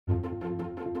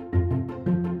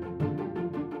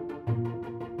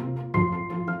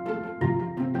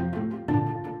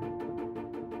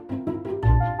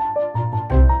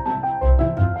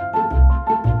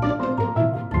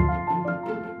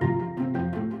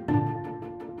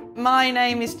My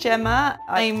name is Gemma.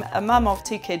 I'm a mum of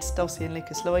two kids, Dulcie and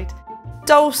Lucas Lloyd.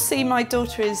 Dulcie, my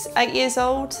daughter, is 8 years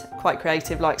old, quite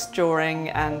creative, likes drawing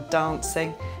and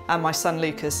dancing, and my son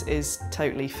Lucas is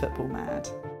totally football mad.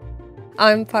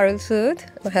 I'm Parul Sood,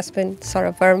 my husband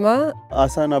Saurabh Verma. Our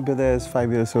son Abhyuday is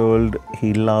 5 years old.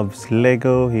 He loves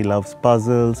Lego, he loves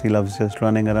puzzles, he loves just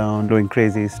running around, doing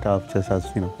crazy stuff just as,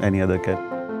 any other kid.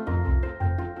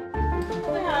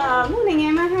 Morning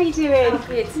Emma, how are you doing? Oh,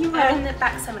 good. I'm in the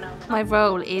back seminar. My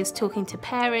role is talking to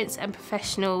parents and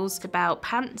professionals about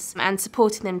pants and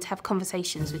supporting them to have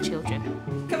conversations with children.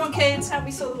 Come on kids, help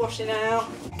me sort the washing out.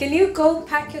 Can you go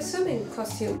pack your swimming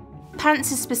costume?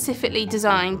 Pants is specifically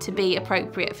designed to be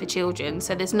appropriate for children,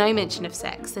 so there's no mention of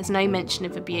sex, there's no mention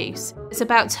of abuse. It's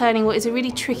about turning what is a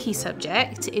really tricky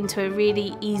subject into a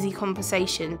really easy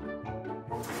conversation.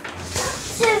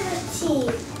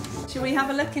 17. Shall we have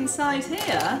a look inside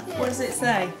here? What does it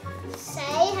say? Say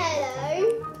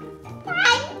hello.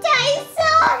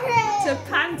 Pantosaurus! To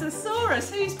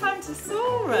Pantosaurus. Who's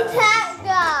Pantosaurus? That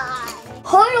guy.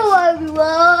 Hello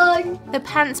everyone. The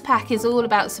Pants Pack is all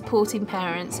about supporting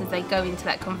parents as they go into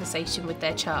that conversation with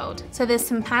their child. So there's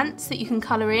some pants that you can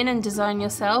colour in and design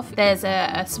yourself. There's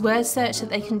a word search that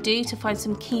they can do to find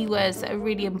some keywords that are a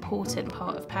really important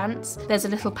part of pants. There's a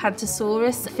little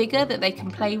Pantosaurus figure that they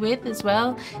can play with as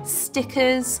well.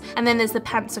 Stickers, and then there's the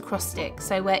pants acrostic,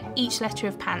 so where each letter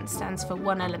of pants stands for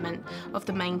one element of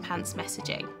the main pants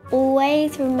messaging.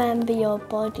 Always remember your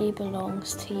body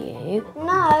belongs to you.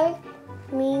 No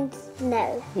means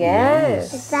no.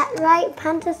 Yes. Is that right,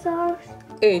 Pantosaurus?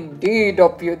 Indeed,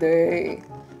 Abhyuday.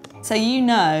 So you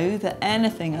know that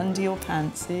anything under your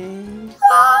pants is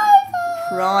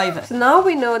private. So now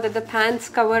we know that the pants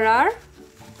cover our...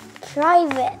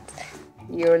 Private.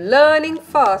 You're learning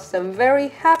fast. I'm very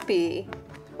happy.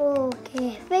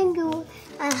 Okay, thank you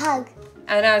and hug.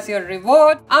 And as your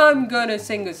reward, I'm gonna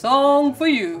sing a song for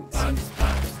you.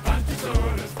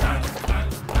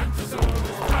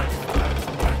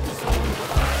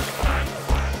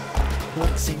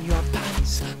 What's in your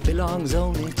pants belongs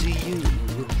only to you.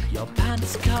 Your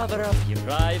pants cover up your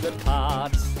private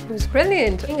parts. It was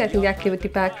brilliant. I think the activity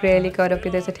pack really got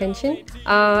Abhyuday's attention.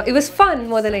 It was fun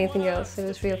more than anything else. It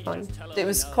was real fun. It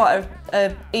was quite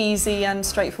a easy and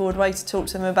straightforward way to talk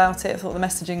to them about it. I thought the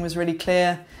messaging was really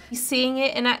clear. Seeing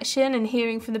it in action and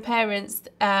hearing from the parents,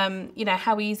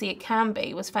 how easy it can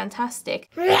be was fantastic.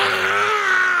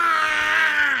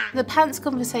 The Pants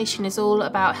conversation is all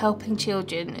about helping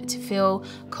children to feel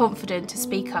confident to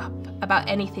speak up about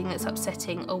anything that's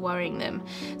upsetting or worrying them.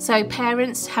 So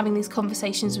parents having these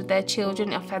conversations with their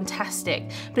children are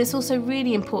fantastic, but it's also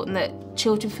really important that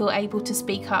children feel able to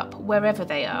speak up wherever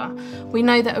they are. We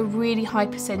know that a really high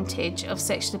percentage of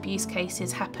sexual abuse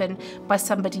cases happen by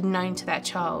somebody known to that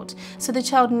child. So the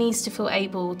child needs to feel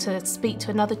able to speak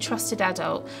to another trusted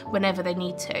adult whenever they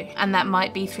need to. And that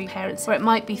might be through parents or it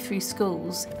might be through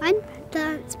schools.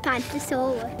 That's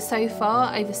Pantosaurus. So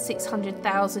far, over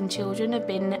 600,000 children have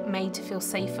been made to feel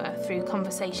safer through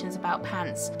conversations about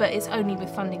pants, but it's only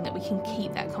with funding that we can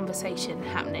keep that conversation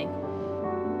happening.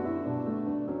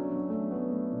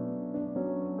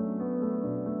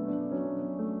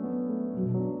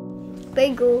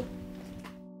 Bingo.